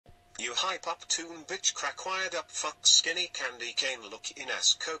You hype up tune bitch crack wired up fuck skinny candy cane look in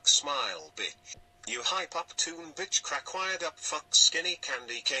ass coke smile bitch. You hype up tune bitch crack wired up fuck skinny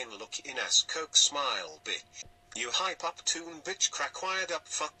candy cane look in ass coke smile bitch. You hype up tune bitch crack wired up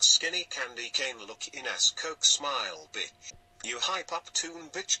fuck skinny candy cane look in ass coke smile bitch. You hype up tune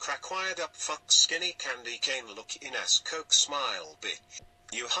bitch crack wired up fuck skinny candy cane look in ass coke smile bitch.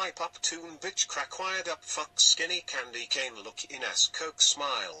 You hype up tune bitch crack wired up fuck skinny candy cane look in ass coke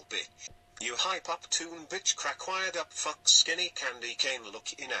smile bitch. You hype up tune bitch crack wired up fuck skinny candy cane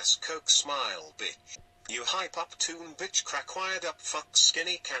look in ass coke smile bitch. You hype up tune bitch crack wired up fuck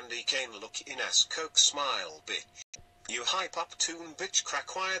skinny candy cane look in ass coke smile bitch. You hype up tune bitch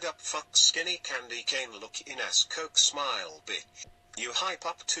crack wired up fuck skinny candy cane look in ass coke smile bitch. You hype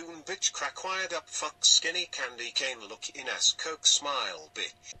up tune bitch crack wired up fuck skinny candy cane look in ass coke smile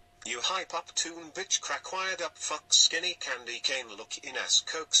bitch. You hype up tune bitch crack wired up fuck skinny candy cane look in ass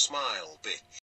coke smile bitch.